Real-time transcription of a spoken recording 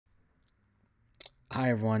Hi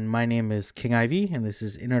everyone, my name is King Ivy and this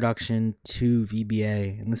is Introduction to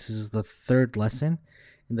VBA, and this is the third lesson.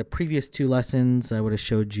 In the previous two lessons I would have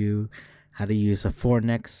showed you how to use a for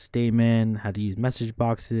next statement, how to use message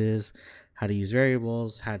boxes, how to use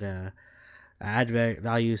variables, how to add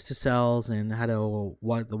values to cells, and how to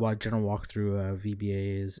what the general walkthrough of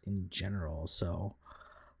VBA is in general. So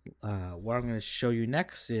what I'm going to show you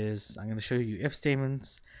next is I'm going to show you if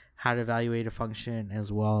statements, how to evaluate a function, as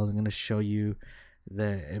well as I'm going to show you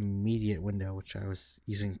the immediate window, which I was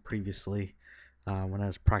using previously when I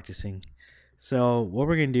was practicing. So what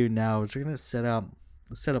we're going to do now is we're going to set up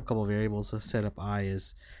a couple of variables. Let's set up I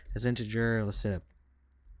as integer. Let's set up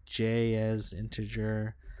j as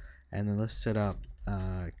integer, and then let's set up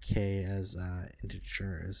k as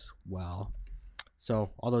integer as well.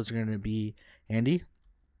 So all those are going to be handy.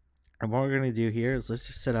 And what we're going to do here is let's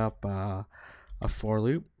just set up a for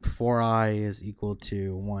loop. For I is equal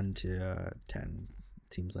to 1 to 10.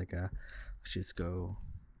 It seems like let's just go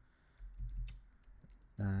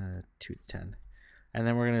 2 to 10. And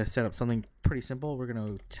then we're going to set up something pretty simple. We're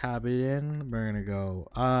going to tab it in. We're going to go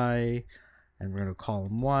I, and we're going to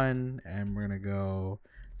column 1, and we're going to go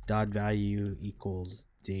dot value equals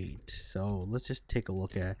date. So let's just take a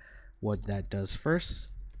look at what that does first.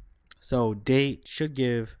 So date should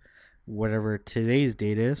give whatever today's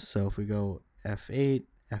date is. So if we go F8,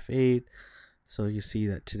 F8, so you see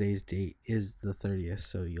that today's date is the 30th.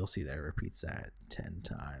 So you'll see that it repeats that 10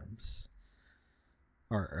 times,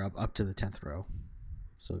 or up to the 10th row.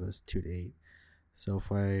 So it goes 2 to 8. So if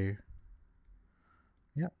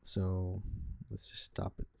so let's just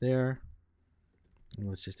stop it there. And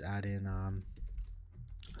let's just add in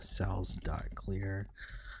cells dot clear,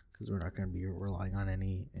 because we're not going to be relying on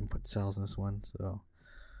any input cells in this one.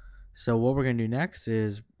 So what we're going to do next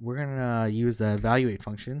is we're going to use the evaluate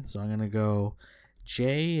function. So I'm going to go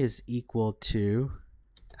j is equal to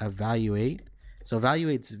evaluate. So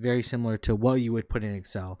evaluate is very similar to what you would put in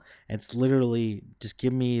Excel. It's literally just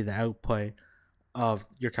give me the output of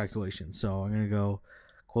your calculation. So I'm going to go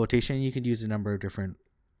quotation. You could use a number of different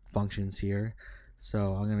functions here.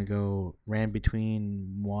 So I'm going to go ran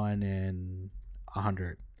between 1 and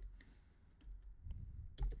 100.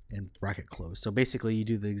 And bracket close. So basically you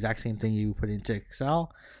do the exact same thing you put into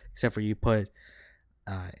Excel, except for you put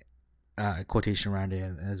quotation around it,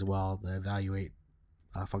 and as well the evaluate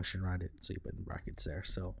function around it, so you put in the brackets there.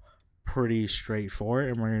 So pretty straightforward.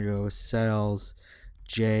 And we're gonna go cells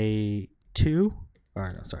j2,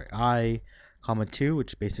 or no, sorry, I comma 2,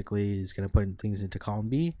 which basically is gonna put things into column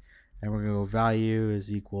B, and we're gonna go value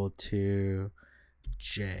is equal to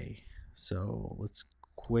j. So let's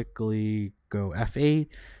quickly go F8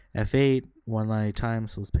 one line at a time,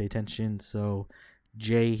 so let's pay attention. So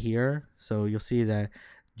j here, so you'll see that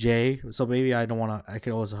j, so maybe I don't want to, I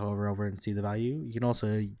could also hover over and see the value. You can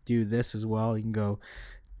also do this as well. You can go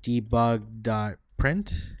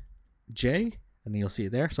debug.print j, and you'll see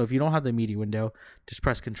it there. So if you don't have the immediate window, just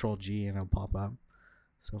press Control G and it'll pop up.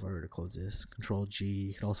 So if I were to close this, Control G,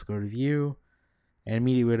 you can also go to view, and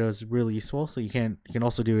immediate window is really useful. So you can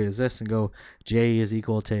also do it as this and go j is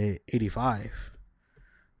equal to 85,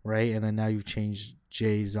 right? And then now you've changed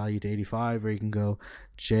j's value to 85, or you can go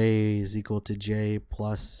j is equal to j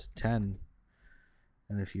plus 10.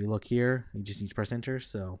 And if you look here, you just need to press enter.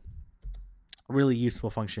 So really useful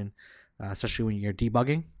function, especially when you're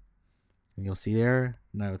debugging. And you'll see there,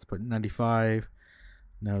 now it's put 95.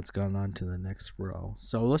 Now it's gone on to the next row.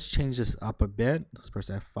 So let's change this up a bit. Let's press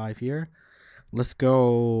F5 here. Let's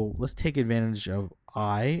take advantage of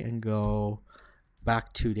I and go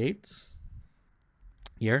back 2 dates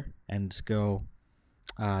here, and just go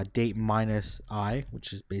date minus I,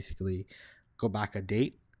 which is basically go back a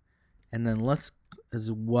date. And then let's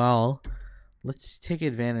take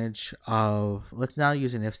advantage of, let's now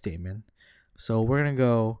use an if statement. So we're gonna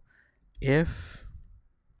go if,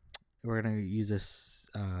 we're gonna use this,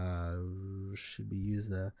 should we use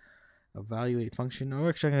the evaluate function? Or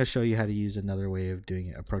actually I'm going to show you how to use another way of doing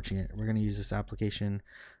it, approaching it. We're going to use this application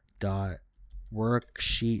dot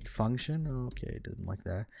worksheet function. Okay, it doesn't like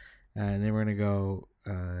that. And then we're going to go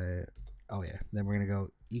then we're going to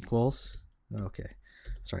go equals. Okay,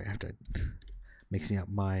 sorry, I have to mixing up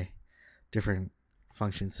my different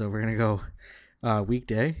functions. So we're going to go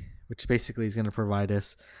weekday, which basically is going to provide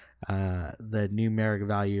us the numeric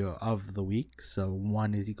value of the week. So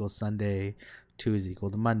 1 is equal to Sunday, 2 is equal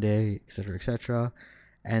to Monday, etc., etc.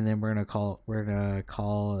 And then we're gonna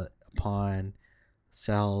call upon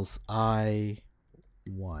cells I1.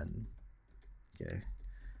 Okay,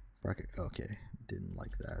 bracket. Okay, didn't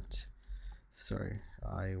like that. Sorry,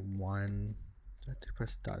 I1. Do I have to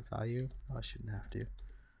press dot value? Oh, I shouldn't have to.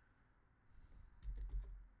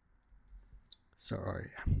 Sorry,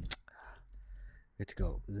 we have to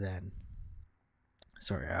go then.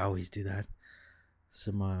 Sorry, I always do that.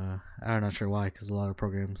 I'm not sure why, because a lot of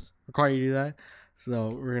programs require you to do that. So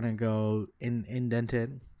we're gonna go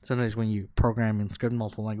indented. Sometimes when you program and script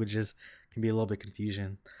multiple languages, it can be a little bit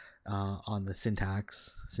confusion on the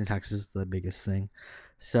syntax. Syntax is the biggest thing.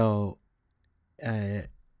 So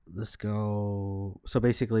let's go. So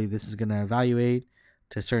basically, this is gonna evaluate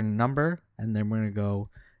to a certain number, and then we're gonna go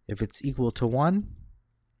if it's equal to 1,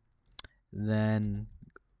 then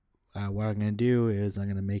what I'm gonna do is I'm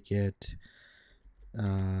gonna make it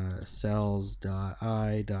cells.i.3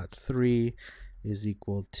 is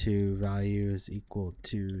equal to value is equal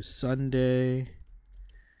to Sunday,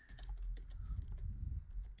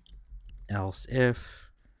 else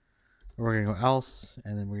if. We're gonna go else,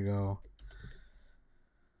 and then we go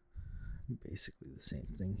basically the same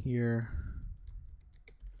thing here,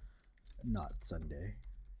 not Sunday.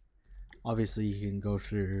 Obviously you can go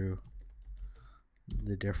through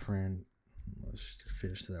the different, let's just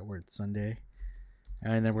finish that word Sunday,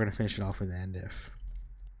 and then we're going to finish it off with end if.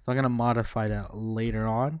 So I'm going to modify that later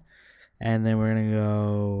on, and then we're going to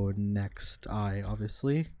go next I,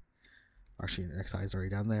 obviously. Actually, next I is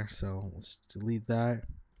already down there, so let's delete that.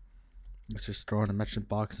 Let's just throw in a mention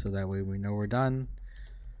box so that way we know we're done.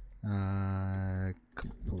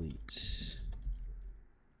 Complete.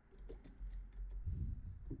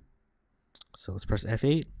 So let's press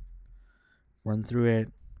F8, run through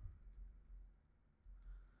it.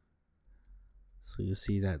 So you'll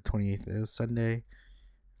see that 28th is Sunday.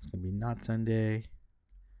 It's going to be not Sunday,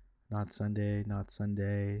 not Sunday, not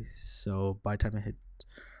Sunday. So by the time I hit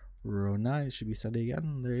row 9, it should be Sunday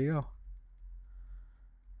again. There you go.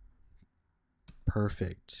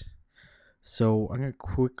 Perfect. So I'm going to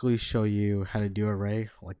quickly show you how to do array,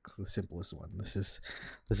 like the simplest one. This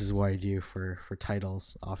is what I do for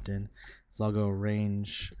titles often. So I'll go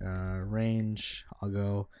range, I'll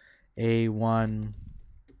go A1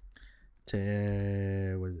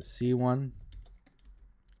 to, what is it, C1,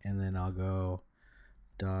 and then I'll go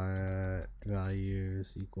dot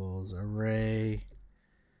values equals array,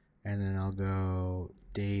 and then I'll go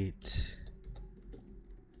date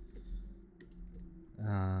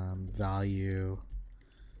value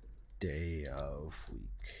day of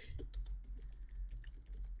week,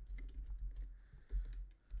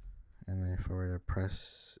 and then if I were to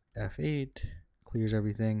press F8, clears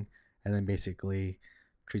everything, and then basically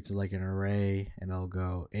treats it like an array, and I'll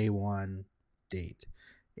go A1 date,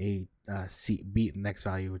 C B next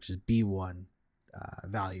value, which is B1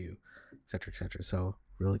 value, etc. So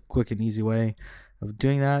really quick and easy way of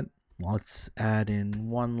doing that. Let's add in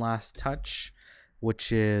one last touch,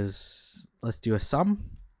 which is let's do a sum.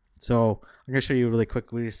 So I'm gonna show you really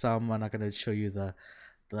quickly a sum. I'm not gonna show you the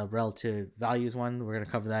relative values one. We're gonna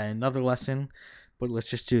cover that in another lesson, but let's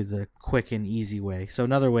just do the quick and easy way. So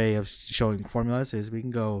another way of showing formulas is we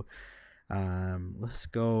can go, let's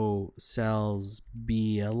go cells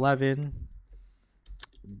B11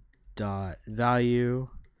 dot value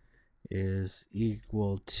is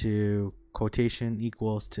equal to quotation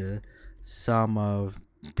equals to sum of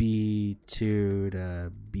B2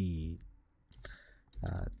 to B10.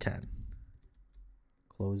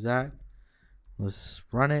 Close that. Let's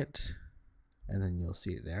run it, and then you'll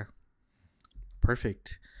see it there.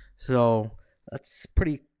 Perfect. So that's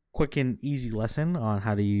pretty quick and easy lesson on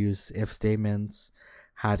how to use if statements,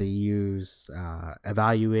 how to use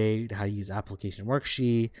evaluate, how to use application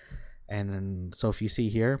worksheet. And then, so if you see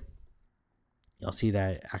here, you'll see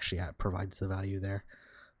that it actually provides the value there.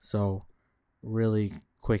 So really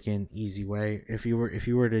quick and easy way. If you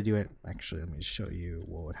were to do it, actually, let me show you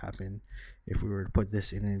what would happen if we were to put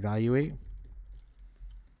this in evaluate.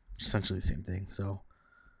 Essentially the same thing. So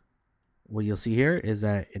what you'll see here is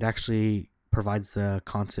that it actually provides the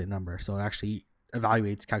constant number. So it actually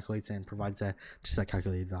evaluates, calculates, and provides that just that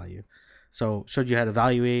calculated value. So showed you how to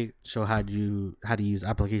evaluate, show how to use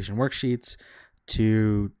application worksheets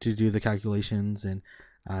to do the calculations, and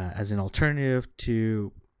as an alternative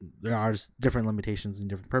to, there are different limitations and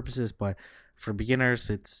different purposes, but for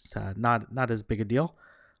beginners it's not as big a deal,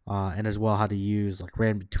 and as well how to use like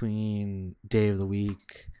ran between, day of the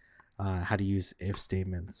week, how to use if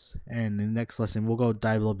statements. And in the next lesson we'll go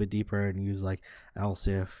dive a little bit deeper and use like else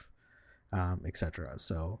if, etc.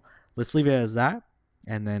 So let's leave it as that,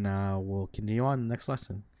 and then we'll continue on the next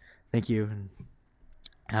lesson. Thank you and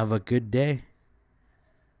have a good day.